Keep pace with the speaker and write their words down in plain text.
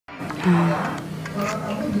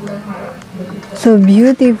So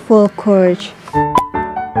beautiful church.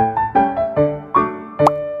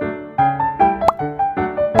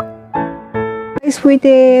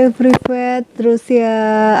 Sweetie, привет,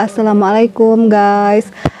 друзья. Assalamualaikum, guys.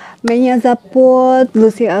 Меня зовут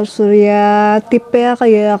Lucia Surya. Теперь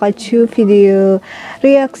я хочу видео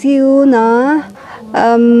реакцию на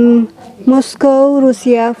Moscow,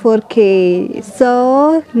 Russia 4K.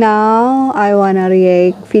 So now I wanna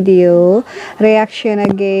react video reaction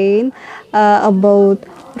again about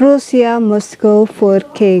Russia Moscow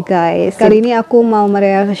 4K, guys. Kali ini aku mau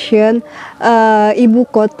mereaction ibu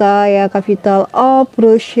kota ya, capital of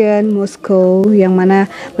Russian Moscow, yang mana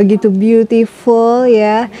begitu beautiful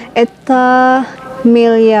ya, eta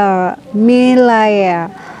Milaya.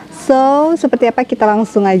 So seperti apa, kita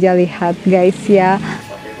langsung aja lihat guys ya.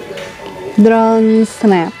 Drone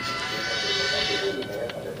snap.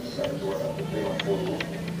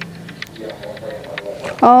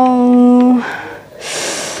 Oh,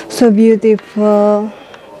 so beautiful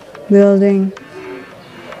building.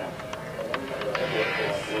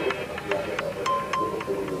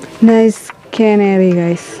 Nice scenery,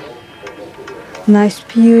 guys. Nice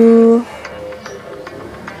view.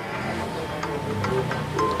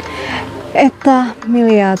 Eta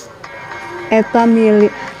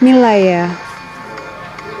Milaya.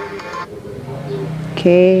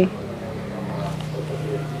 Okay.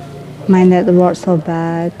 My network so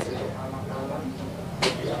bad.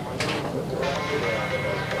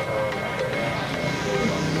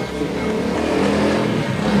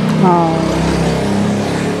 Oh.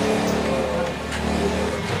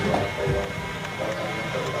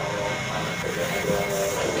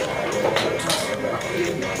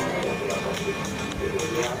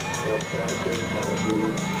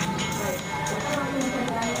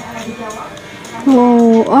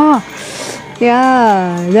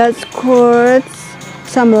 Yeah, that's called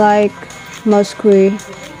some like Moscow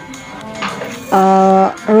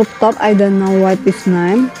rooftop. I don't know what is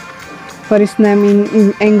name. What is name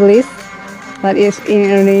in English? But is in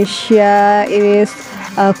Indonesia it is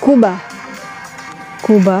Cuba.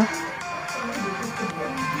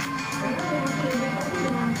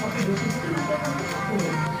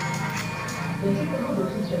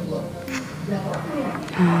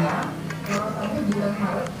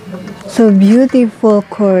 So beautiful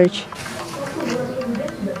church.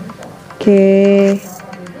 Okay.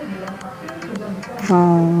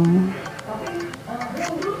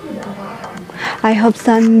 I hope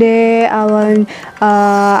Sunday I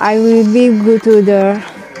will be go to the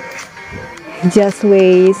just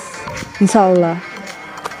ways, inshallah.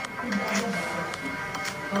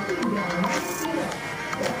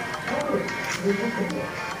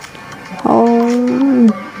 Oh,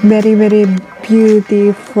 very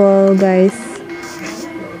beautiful, guys.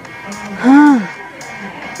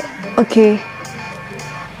 Okay,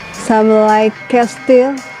 some like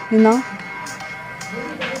castle, you know.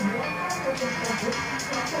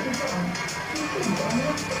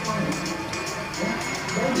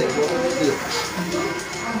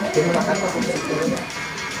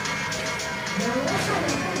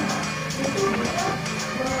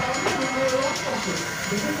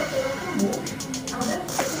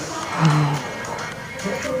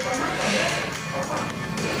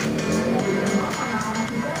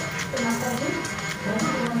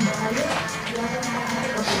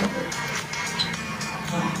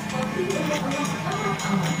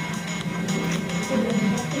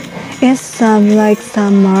 It sounds like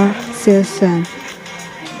summer season.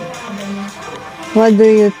 What do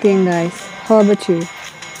you think, guys? How about you?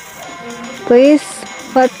 Please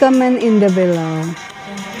put comment in the below.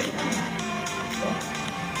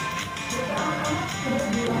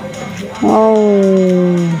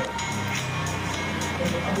 Oh,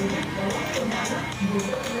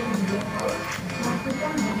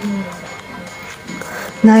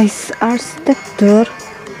 nice architecture.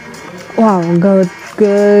 Wow,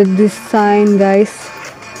 good design, guys.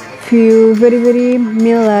 View very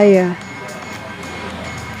Milaya.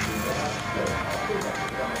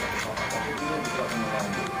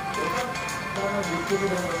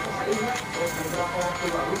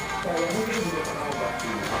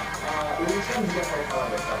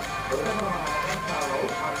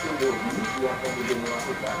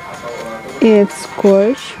 It's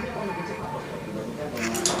squash.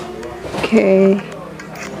 Okay.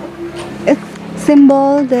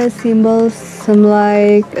 The symbols some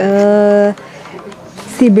like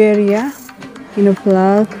Siberia in the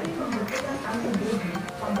flag.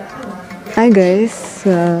 Hi guys.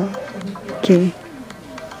 Okay.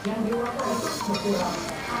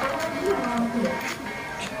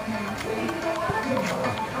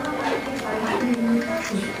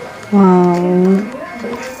 Wow,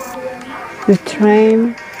 the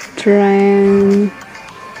train,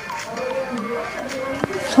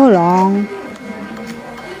 so long.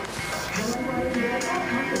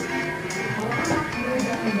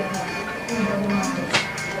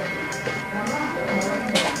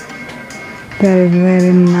 Very,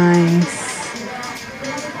 very nice.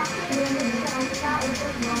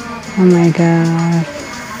 Oh my god.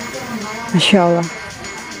 Masya Allah.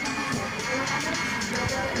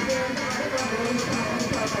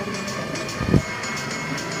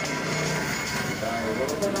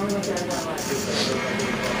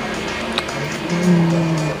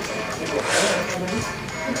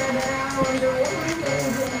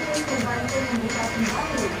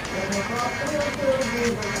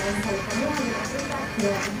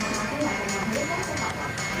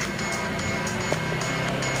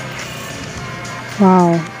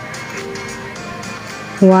 Wow.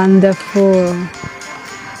 Wonderful.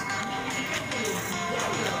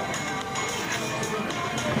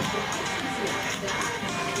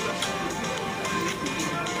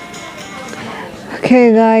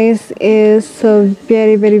 Okay guys, is so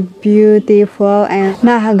very very beautiful. And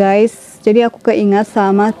nah guys, jadi aku keingat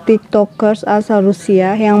sama tiktokers asal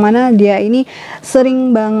Rusia yang mana dia ini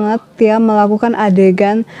sering banget ya melakukan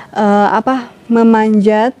adegan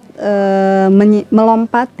memanjat,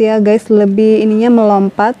 melompat ya guys, lebih ininya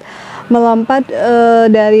melompat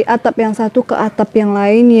dari atap yang satu ke atap yang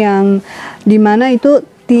lain, yang dimana itu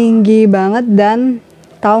tinggi banget. Dan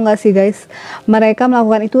tahu nggak sih guys, mereka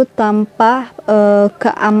melakukan itu tanpa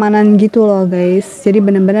keamanan gitu loh guys. Jadi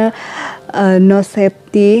benar-benar no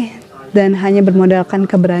safety dan hanya bermodalkan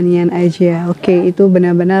keberanian aja. Oke, itu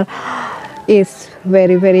benar-benar is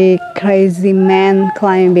very very crazy man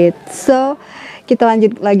climb it. So kita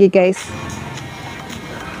lanjut lagi guys.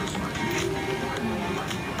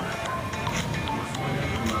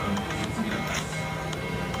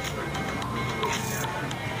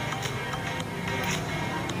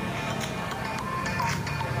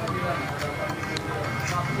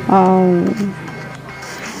 Oh,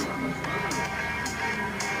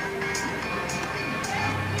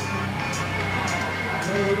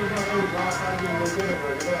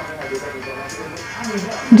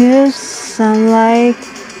 there's some like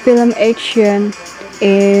film action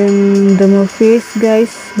in the movies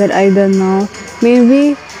guys, but I don't know.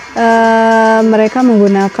 Maybe mereka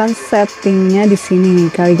menggunakan settingnya di sini nih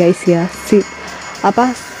kali guys ya,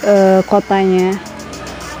 kotanya.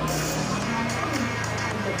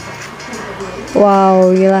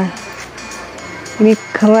 Wow, gila. Ini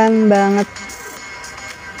keren banget.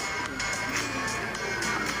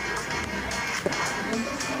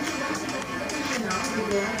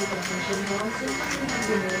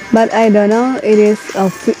 But I don't know, it is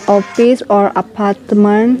office or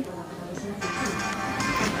apartment.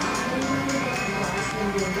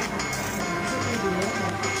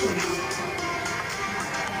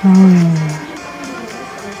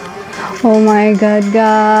 Oh my god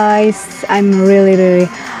guys, I'm really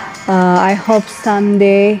I hope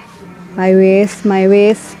someday my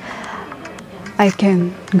wish I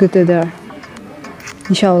can go to there,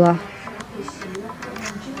 inshallah.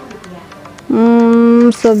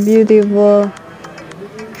 So beautiful.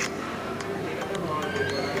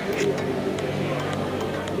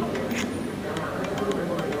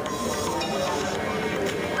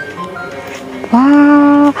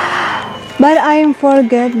 Wow, but I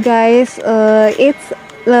forget guys, it's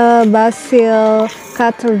the Basil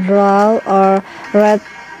Cathedral or Red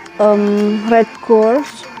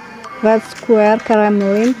Square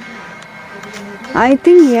Kremlin. I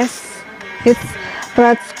think yes, it's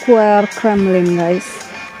Red Square Kremlin guys.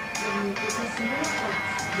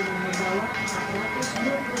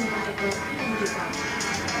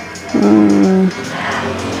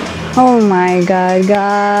 Oh my god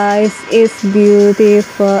guys, it's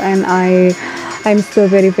beautiful, and I'm so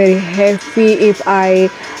very happy if I'm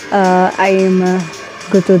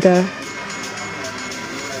go to the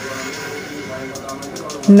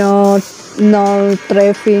no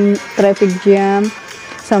traffic jam,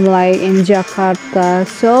 some like in Jakarta,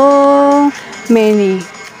 so many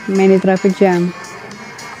traffic jam.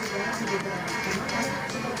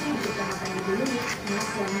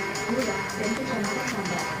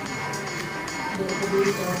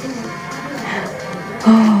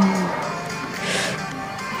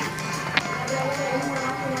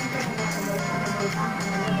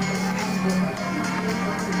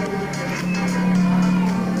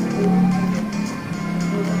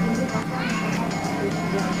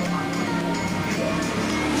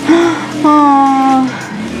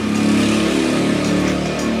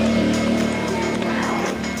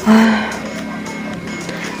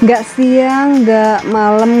 Nggak siang, nggak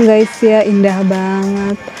malam guys ya, indah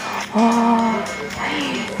banget. Oh,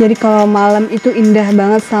 jadi kalau malam itu indah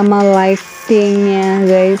banget sama lightingnya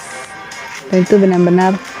guys. Dan itu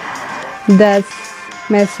benar-benar that's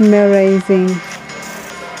mesmerizing.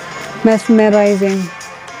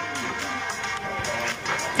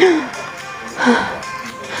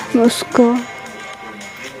 Moskow.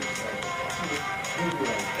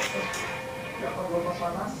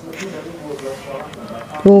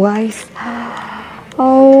 Oh guys,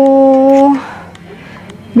 oh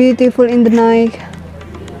beautiful in the night.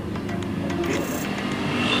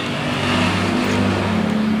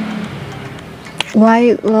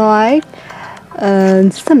 White light,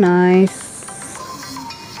 so nice.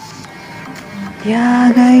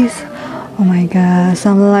 Yeah guys, oh my god,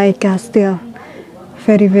 some like castle,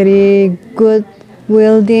 very good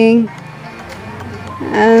building,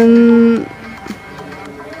 and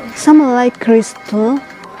some like crystal,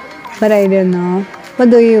 but I don't know. What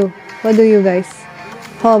do you guys?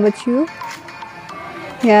 How about you?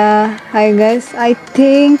 Yeah, hi guys, I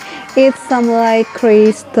think it's some like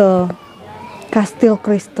crystal, castle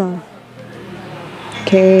crystal.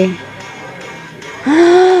 Okay.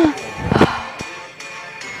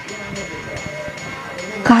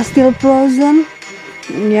 Castle frozen,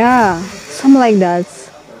 yeah, some like that.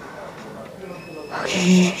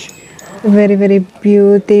 Okay, very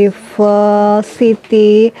beautiful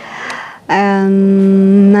city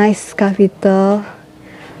and nice capital.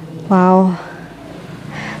 Wow,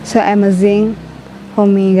 so amazing for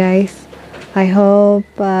me guys. I hope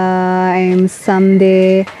I'm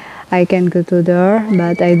someday I can go to there,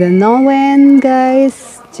 but I don't know when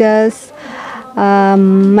guys. Just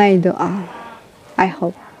my doa, I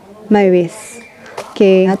hope, my wish.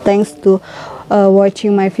 Okay, thanks to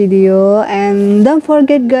watching my video, and don't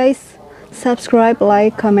forget guys, subscribe,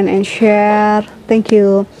 like, comment, and share. Thank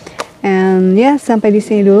you. And ya, sampai di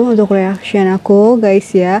sini dulu untuk reaction aku guys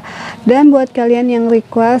ya. Dan buat kalian yang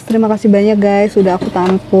request, terima kasih banyak guys, sudah aku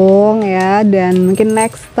tampung ya. Dan mungkin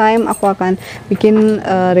next time aku akan bikin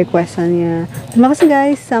requestannya. Terima kasih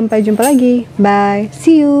guys, sampai jumpa lagi. Bye,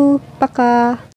 see you, paka.